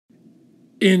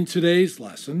In today's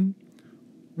lesson,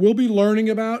 we'll be learning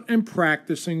about and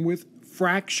practicing with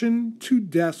fraction to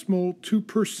decimal to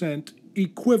percent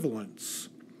equivalents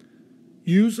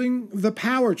using the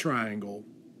power triangle,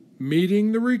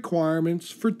 meeting the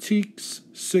requirements for TEKS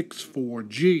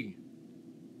 64G.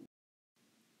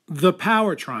 The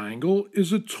power triangle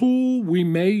is a tool we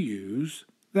may use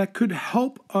that could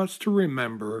help us to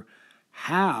remember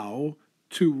how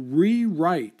to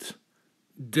rewrite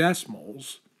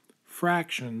decimals,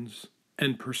 fractions,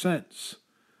 and percents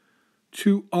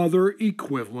to other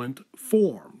equivalent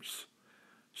forms.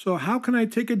 So how can I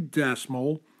take a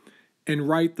decimal and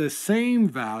write the same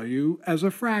value as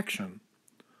a fraction?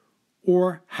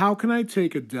 Or how can I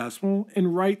take a decimal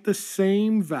and write the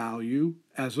same value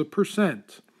as a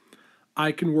percent?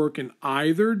 I can work in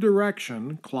either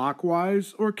direction,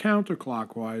 clockwise or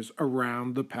counterclockwise,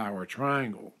 around the power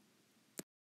triangle.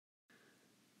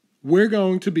 We're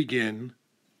going to begin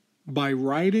by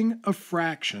writing a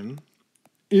fraction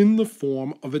in the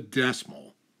form of a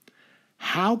decimal.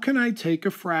 How can I take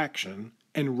a fraction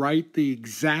and write the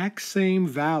exact same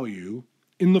value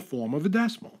in the form of a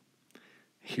decimal?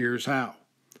 Here's how.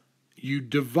 You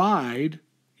divide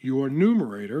your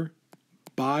numerator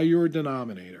by your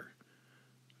denominator.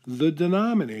 The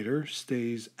denominator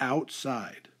stays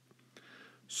outside.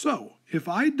 So if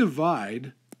I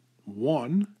divide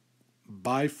 1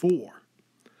 by 4,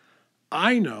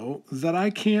 I know that I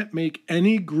can't make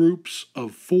any groups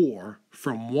of 4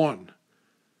 from 1.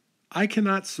 I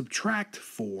cannot subtract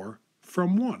 4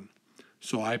 from 1.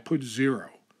 So I put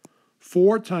 0.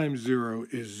 4 times 0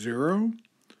 is 0.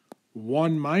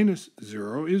 1 minus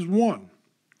 0 is 1.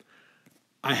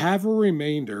 I have a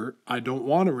remainder. I don't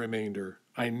want a remainder.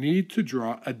 I need to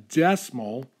draw a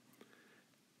decimal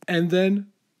and then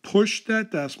push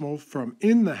that decimal from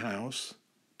in the house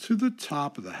to the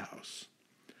top of the house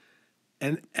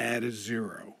and add a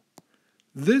 0.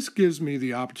 This gives me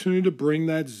the opportunity to bring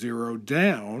that 0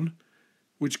 down,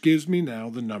 which gives me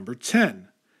now the number 10.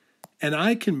 And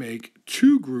I can make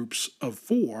 2 groups of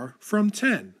 4 from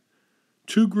 10.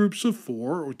 2 groups of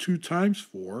 4, or 2 times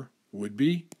 4, would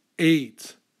be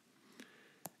 8.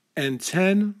 And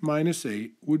 10 minus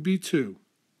 8 would be 2.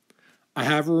 I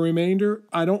have a remainder.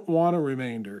 I don't want a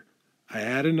remainder. I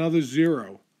add another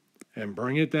 0 and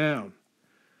bring it down.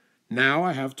 Now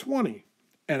I have 20.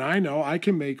 And I know I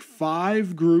can make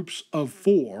 5 groups of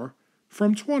 4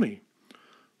 from 20.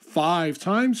 5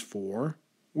 times 4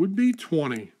 would be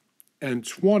 20. And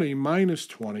 20 minus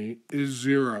 20 is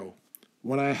 0.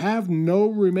 When I have no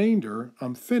remainder,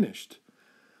 I'm finished.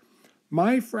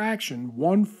 My fraction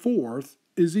 1/4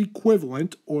 is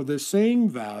equivalent or the same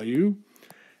value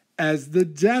as the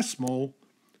decimal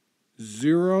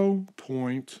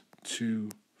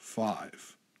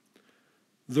 0.25.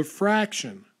 The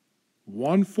fraction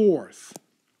 1/4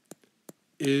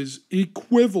 is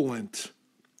equivalent,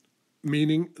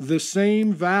 meaning the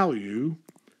same value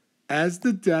as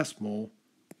the decimal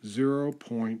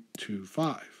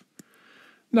 0.25.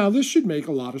 Now this should make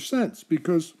a lot of sense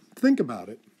because think about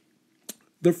it.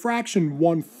 The fraction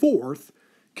 1/4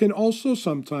 can also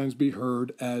sometimes be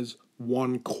heard as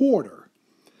 1/4.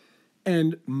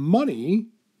 And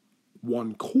money,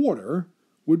 1/4,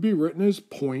 would be written as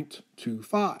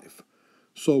 0.25.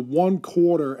 So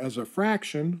 1/4 as a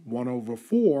fraction,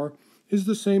 1/4, is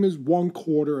the same as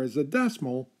 1/4 as a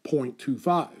decimal,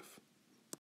 0.25.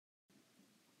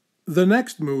 The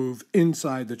next move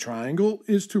inside the triangle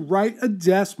is to write a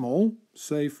decimal,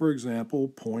 say for example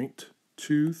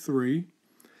 0.23,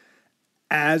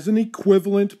 as an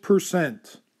equivalent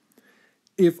percent.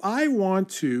 If I want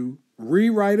to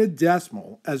rewrite a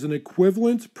decimal as an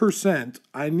equivalent percent,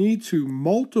 I need to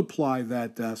multiply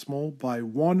that decimal by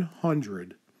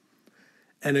 100.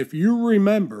 And if you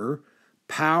remember,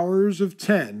 powers of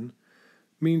 10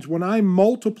 means when I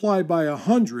multiply by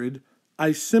 100,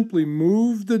 I simply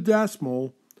move the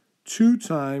decimal 2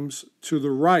 times to the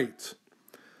right,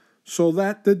 so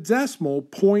that the decimal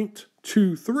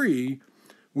 0.23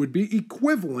 would be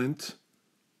equivalent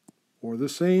or the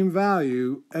same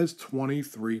value as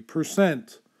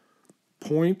 23%.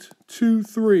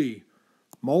 0.23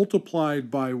 multiplied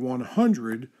by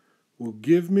 100 will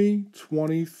give me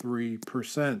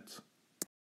 23%.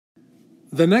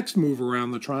 The next move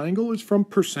around the triangle is from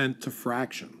percent to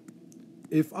fraction.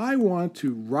 If I want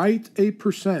to write a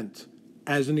percent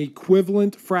as an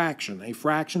equivalent fraction, a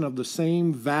fraction of the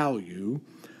same value,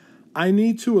 I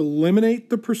need to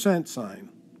eliminate the percent sign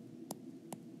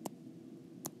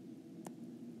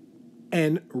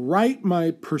and write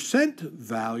my percent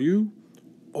value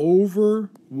over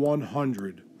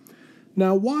 100.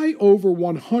 Now, why over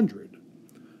 100?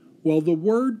 Well, the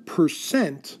word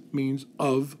percent means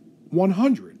of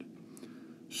 100.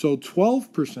 So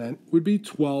 12% would be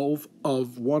 12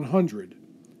 of 100.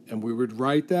 And we would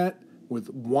write that with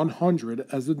 100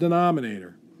 as the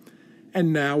denominator.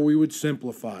 And now we would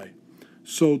simplify.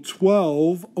 So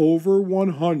 12 over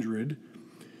 100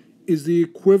 is the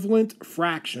equivalent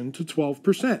fraction to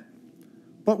 12%.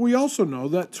 But we also know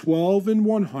that 12 and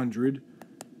 100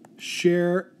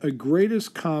 share a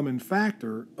greatest common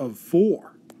factor of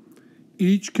 4.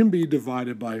 Each can be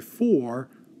divided by 4,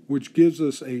 which gives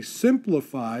us a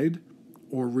simplified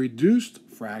or reduced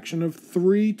fraction of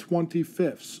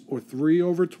 3/25, or 3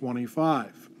 over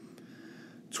 25.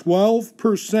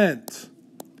 12%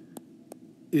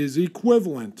 is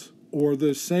equivalent or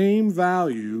the same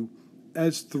value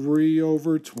as 3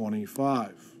 over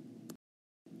 25.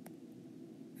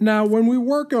 Now, when we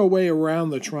work our way around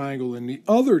the triangle in the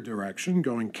other direction,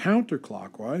 going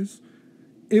counterclockwise,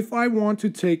 if I want to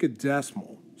take a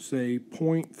decimal, say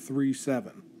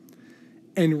 0.37,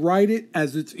 and write it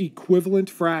as its equivalent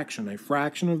fraction, a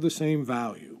fraction of the same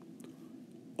value,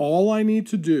 all I need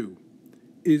to do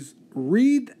is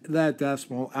read that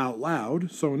decimal out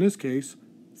loud, so in this case,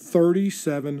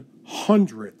 37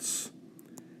 hundredths.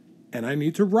 And I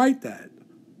need to write that,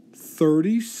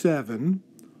 37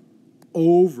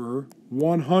 over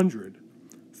 100.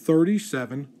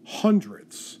 37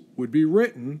 hundredths would be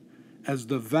written as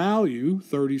the value,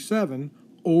 37,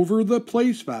 over the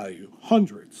place value,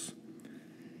 hundredths.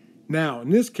 Now, in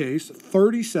this case,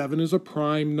 37 is a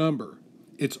prime number.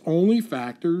 Its only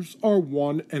factors are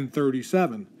 1 and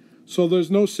 37, so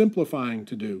there's no simplifying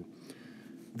to do.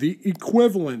 The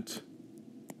equivalent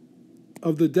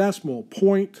of the decimal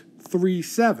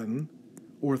 0.37,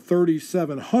 or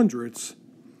 37 hundredths,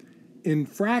 in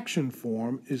fraction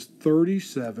form is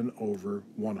 37 over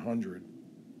 100.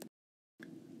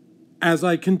 As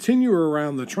I continue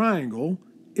around the triangle,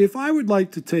 if I would like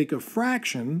to take a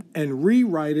fraction and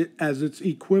rewrite it as its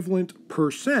equivalent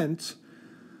percent,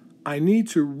 I need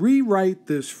to rewrite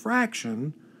this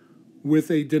fraction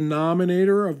with a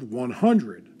denominator of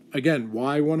 100. Again,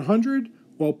 why 100?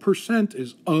 Well, percent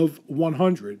is of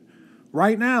 100.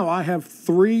 Right now, I have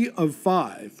 3 of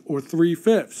 5, or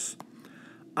 3/5.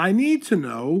 I need to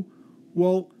know,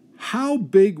 well, how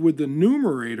big would the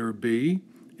numerator be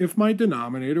if my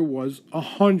denominator was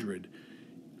 100?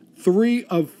 3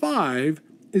 of 5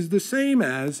 is the same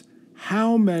as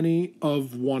how many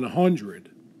of 100?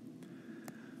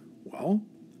 Well,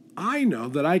 I know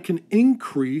that I can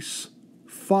increase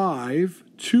 5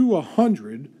 to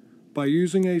 100 by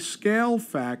using a scale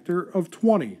factor of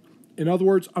 20. In other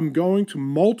words, I'm going to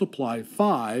multiply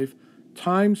 5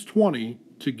 times 20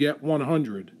 to get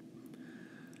 100.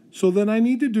 So then I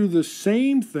need to do the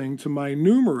same thing to my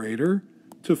numerator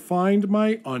to find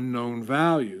my unknown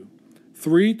value.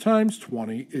 3 times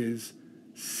 20 is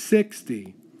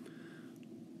 60.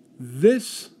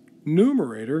 This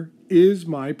numerator is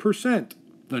my percent,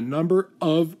 the number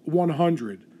of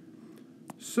 100.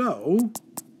 So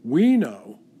we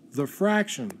know the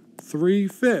fraction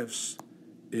 3/5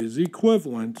 is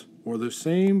equivalent or the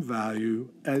same value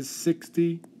as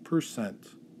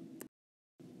 60%.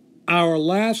 Our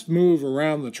last move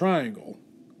around the triangle,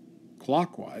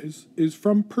 clockwise, is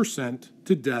from percent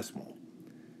to decimal.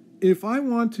 If I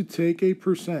want to take a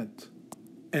percent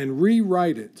and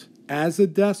rewrite it as a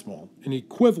decimal, an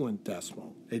equivalent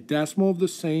decimal, a decimal of the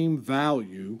same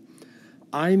value,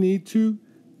 I need to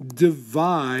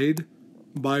divide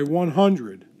by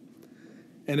 100.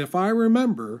 And if I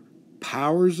remember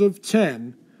powers of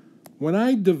 10, when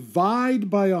I divide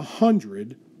by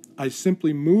 100, I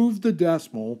simply move the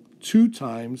decimal 2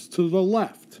 times to the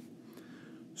left.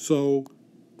 So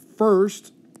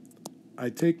first, I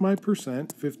take my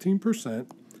percent,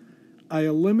 15%, I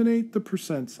eliminate the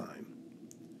percent sign.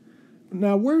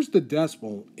 Now, where's the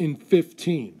decimal in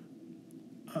 15?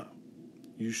 Oh,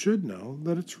 you should know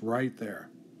that it's right there.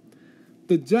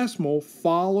 The decimal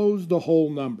follows the whole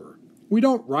number. We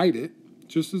don't write it,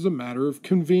 just as a matter of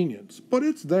convenience, but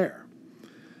it's there.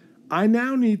 I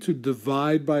now need to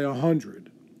divide by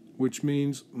 100, which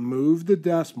means move the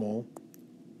decimal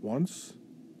once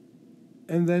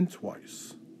and then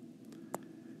twice,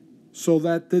 so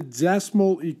that the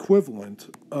decimal equivalent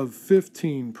of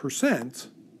 15%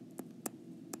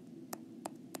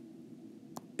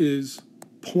 is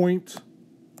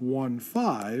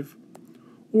 0.15,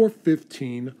 or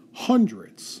 15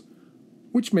 hundredths,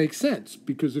 which makes sense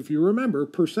because if you remember,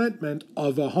 percent meant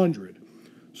of 100.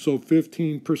 So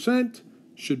 15%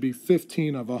 should be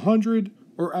 15 of 100,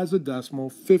 or as a decimal,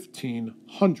 15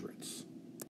 hundredths.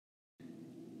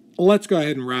 Let's go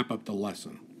ahead and wrap up the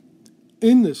lesson.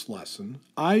 In this lesson,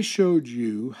 I showed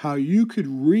you how you could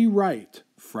rewrite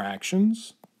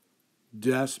fractions,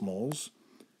 decimals,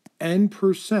 and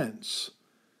percents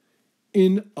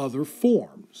in other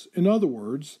forms. In other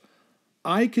words,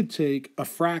 I could take a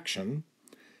fraction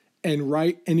and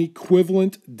write an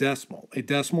equivalent decimal, a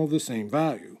decimal of the same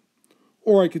value.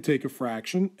 Or I could take a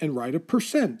fraction and write a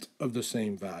percent of the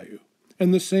same value.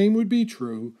 And the same would be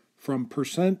true from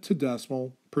percent to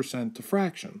decimal, percent to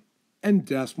fraction, and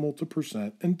decimal to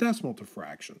percent and decimal to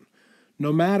fraction.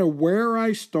 No matter where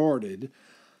I started,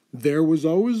 there was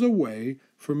always a way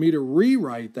for me to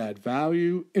rewrite that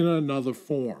value in another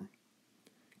form.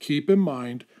 Keep in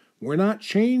mind, we're not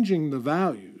changing the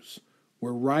values.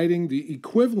 We're writing the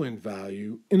equivalent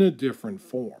value in a different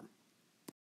form.